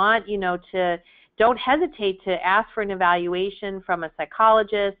you want, don't hesitate to ask for an evaluation from a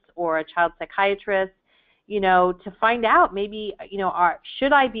psychologist or a child psychiatrist, to find out maybe,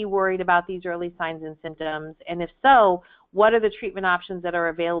 should I be worried about these early signs and symptoms? And if so, what are the treatment options that are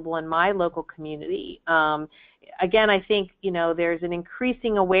available in my local community? Again, I think, there's an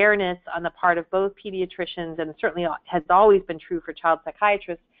increasing awareness on the part of both pediatricians, and certainly has always been true for child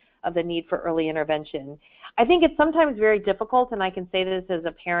psychiatrists, of the need for early intervention. I think it's sometimes very difficult, and I can say this as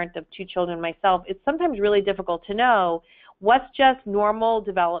a parent of 2 children myself, it's sometimes really difficult to know what's just normal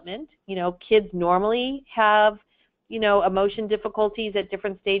development. Kids normally have, emotion difficulties at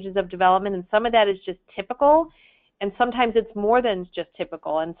different stages of development, and some of that is just typical, and sometimes it's more than just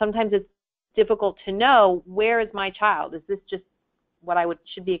typical, and sometimes it's difficult to know, where is my child? Is this just what I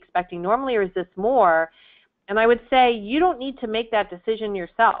should be expecting normally, or is this more? And I would say you don't need to make that decision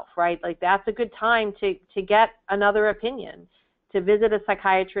yourself, right? Like, that's a good time to get another opinion, to visit a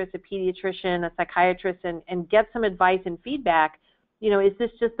psychiatrist, a pediatrician, a psychiatrist, and get some advice and feedback. Is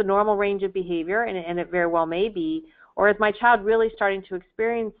this just the normal range of behavior? And it very well may be. Or is my child really starting to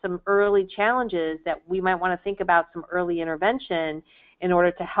experience some early challenges that we might want to think about some early intervention in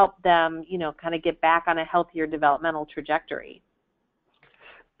order to help them, kind of get back on a healthier developmental trajectory?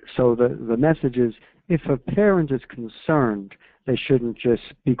 So the message is, if a parent is concerned, they shouldn't just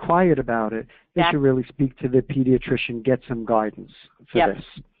be quiet about it. They should really speak to the pediatrician, get some guidance for this.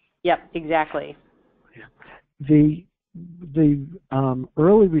 Yep, exactly. The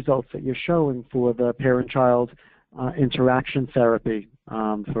early results that you're showing for the parent-child interaction therapy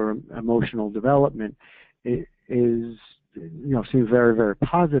for emotional development seems very, very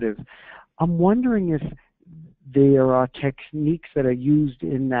positive. I'm wondering if there are techniques that are used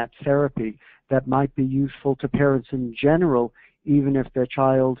in that therapy that might be useful to parents in general, even if their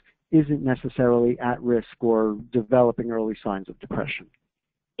child isn't necessarily at risk or developing early signs of depression.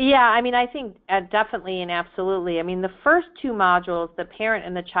 Yeah, I think definitely and absolutely. The first 2 modules, the parent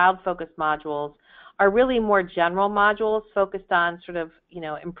and the child-focused modules, are really more general modules focused on sort of,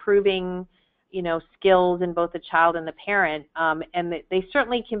 improving, skills in both the child and the parent. And they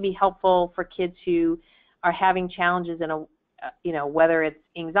certainly can be helpful for kids who are having challenges in whether it's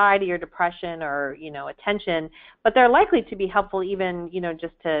anxiety or depression or, attention, but they're likely to be helpful even,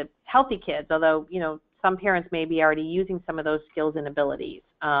 just to healthy kids, although, some parents may be already using some of those skills and abilities.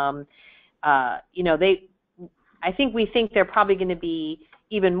 I think we think they're probably going to be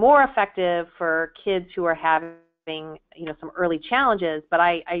even more effective for kids who are having, some early challenges, but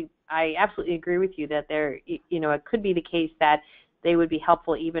I absolutely agree with you that it could be the case that they would be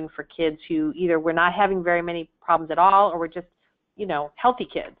helpful even for kids who either were not having very many problems at all, or were just, healthy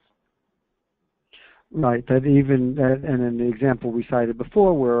kids. Right. And an example we cited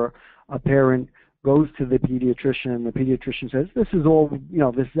before, where a parent goes to the pediatrician, and the pediatrician says, this is all,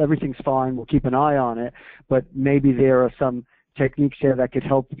 everything's fine, we'll keep an eye on it, but maybe there are some techniques here that could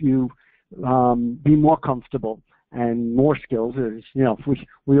help you be more comfortable and more skills.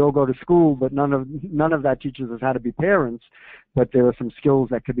 We all go to school, but none of that teaches us how to be parents, but there are some skills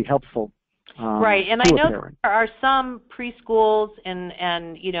that could be helpful. Right, and I know there are some preschools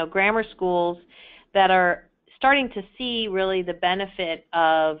and grammar schools that are starting to see really the benefit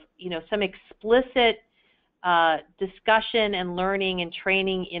of some explicit discussion and learning and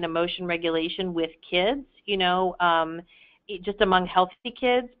training in emotion regulation with kids, just among healthy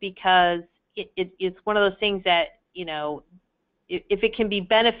kids, because it's one of those things that if it can be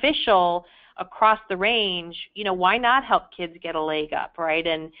beneficial across the range, why not help kids get a leg up, right?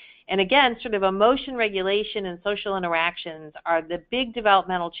 And again, sort of emotion regulation and social interactions are the big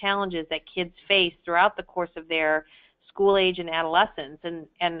developmental challenges that kids face throughout the course of their school age and adolescence.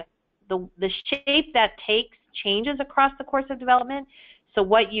 And the shape that takes changes across the course of development. So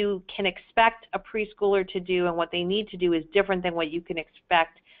what you can expect a preschooler to do and what they need to do is different than what you can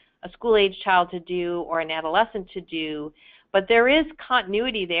expect a school-age child to do or an adolescent to do. But there is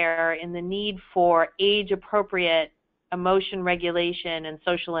continuity there in the need for age-appropriate emotion regulation and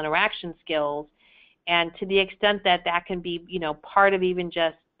social interaction skills. And to the extent that that can be, part of even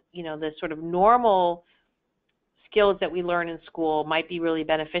just, the sort of normal skills that we learn in school might be really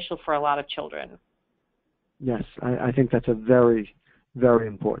beneficial for a lot of children. Yes, I think that's a very, very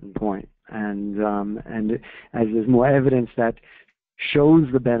important point. And as there's more evidence that shows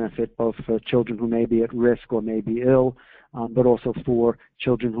the benefit both for children who may be at risk or may be ill, but also for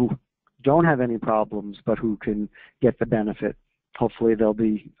children who don't have any problems but who can get the benefit. Hopefully there'll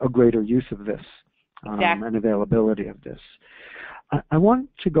be a greater use of this and availability of this. I want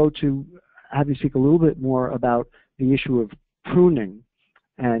to have you speak a little bit more about the issue of pruning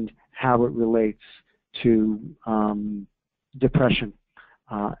and how it relates to depression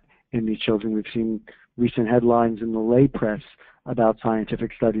in these children. We've seen recent headlines in the lay press about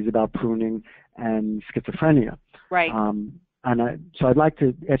scientific studies about pruning and schizophrenia. Right. So I'd like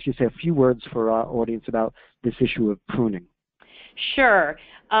to ask you to say a few words for our audience about this issue of pruning. Sure.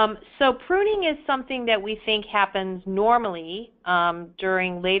 So pruning is something that we think happens normally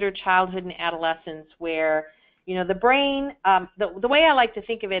during later childhood and adolescence, where the brain, the way I like to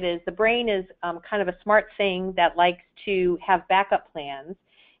think of it is the brain is kind of a smart thing that likes to have backup plans.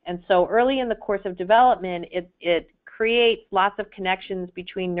 And so early in the course of development, it creates lots of connections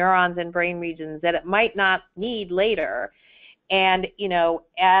between neurons and brain regions that it might not need later. And,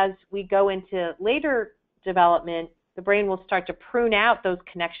 as we go into later development, the brain will start to prune out those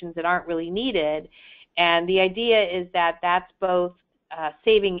connections that aren't really needed. And the idea is that that's both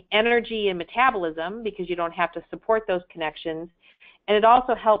saving energy and metabolism, because you don't have to support those connections, and it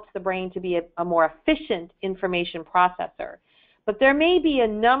also helps the brain to be a more efficient information processor. But there may be a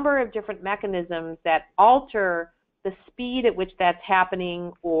number of different mechanisms that alter the speed at which that's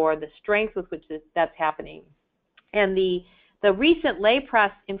happening or the strength with which that's happening. And the recent lay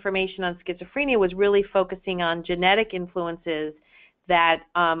press information on schizophrenia was really focusing on genetic influences that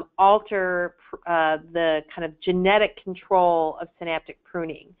alter the kind of genetic control of synaptic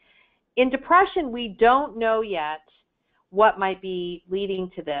pruning. In depression, we don't know yet what might be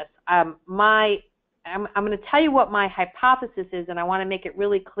leading to this. I'm going to tell you what my hypothesis is, and I want to make it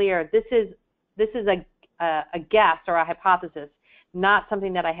really clear. This is a guess or a hypothesis, not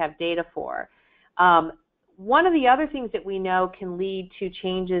something that I have data for. One of the other things that we know can lead to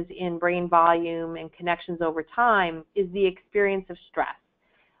changes in brain volume and connections over time is the experience of stress.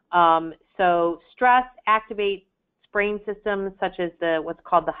 So stress activates brain systems such as what's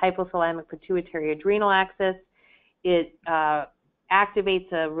called the hypothalamic pituitary adrenal axis. It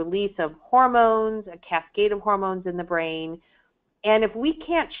activates a release of hormones, a cascade of hormones in the brain. And if we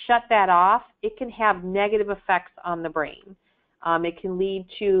can't shut that off, it can have negative effects on the brain. It can lead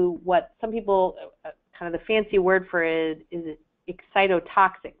to what some people, kind of the fancy word for it is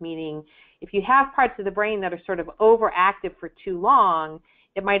excitotoxic, meaning if you have parts of the brain that are sort of overactive for too long,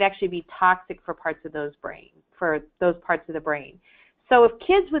 it might actually be toxic for parts of those parts of the brain. So if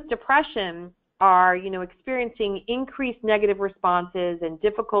kids with depression are, experiencing increased negative responses and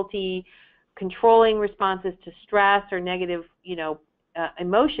difficulty controlling responses to stress or negative,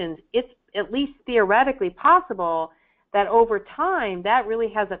 emotions, it's at least theoretically possible that over time that really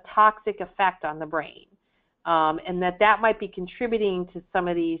has a toxic effect on the brain, and that might be contributing to some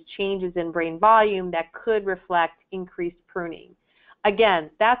of these changes in brain volume that could reflect increased pruning. Again,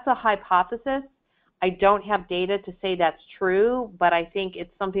 that's a hypothesis. I don't have data to say that's true, but I think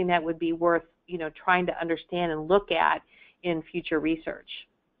it's something that would be worth, trying to understand and look at in future research.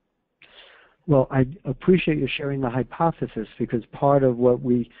 Well, I appreciate you sharing the hypothesis, because part of what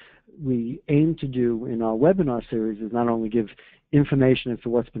we aim to do in our webinar series is not only give information as to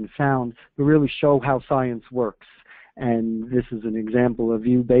what's been found, but really show how science works. And this is an example of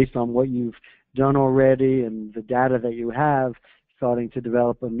you, based on what you've done already and the data that you have, starting to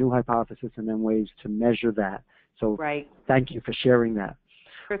develop a new hypothesis and then ways to measure that. So thank you for sharing that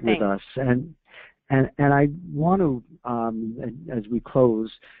with us. And I want to, as we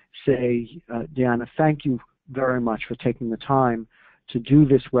close, say, Deanna, thank you very much for taking the time to do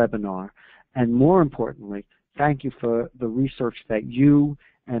this webinar. And more importantly, thank you for the research that you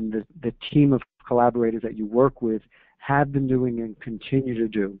and the team of collaborators that you work with have been doing and continue to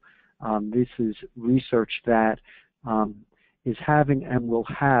do. This is research that is having and will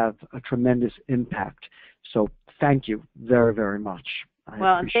have a tremendous impact. So thank you very, very much.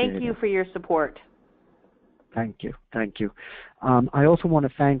 Well, thank you for your support. Thank you. Thank you. I also want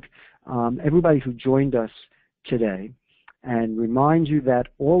to thank everybody who joined us today, and remind you that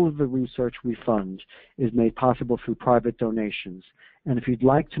all of the research we fund is made possible through private donations. And if you'd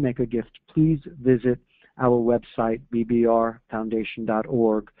like to make a gift, please visit our website,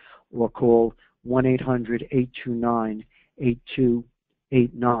 bbrfoundation.org, or call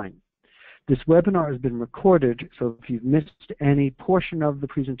 1-800-829-8289. This webinar has been recorded, so if you've missed any portion of the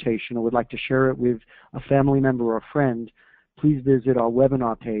presentation or would like to share it with a family member or friend, please visit our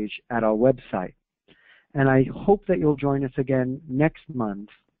webinar page at our website. And I hope that you'll join us again next month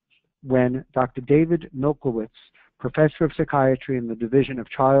when Dr. David Milkowitz, Professor of Psychiatry in the Division of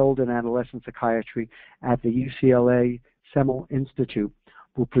Child and Adolescent Psychiatry at the UCLA Semel Institute,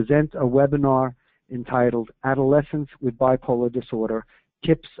 will present a webinar entitled Adolescents with Bipolar Disorder,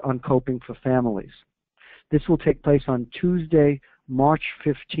 Tips on Coping for Families. This will take place on Tuesday, March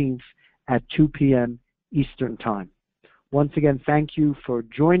 15th at 2 p.m. Eastern Time. Once again, thank you for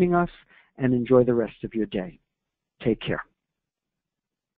joining us, and enjoy the rest of your day. Take care.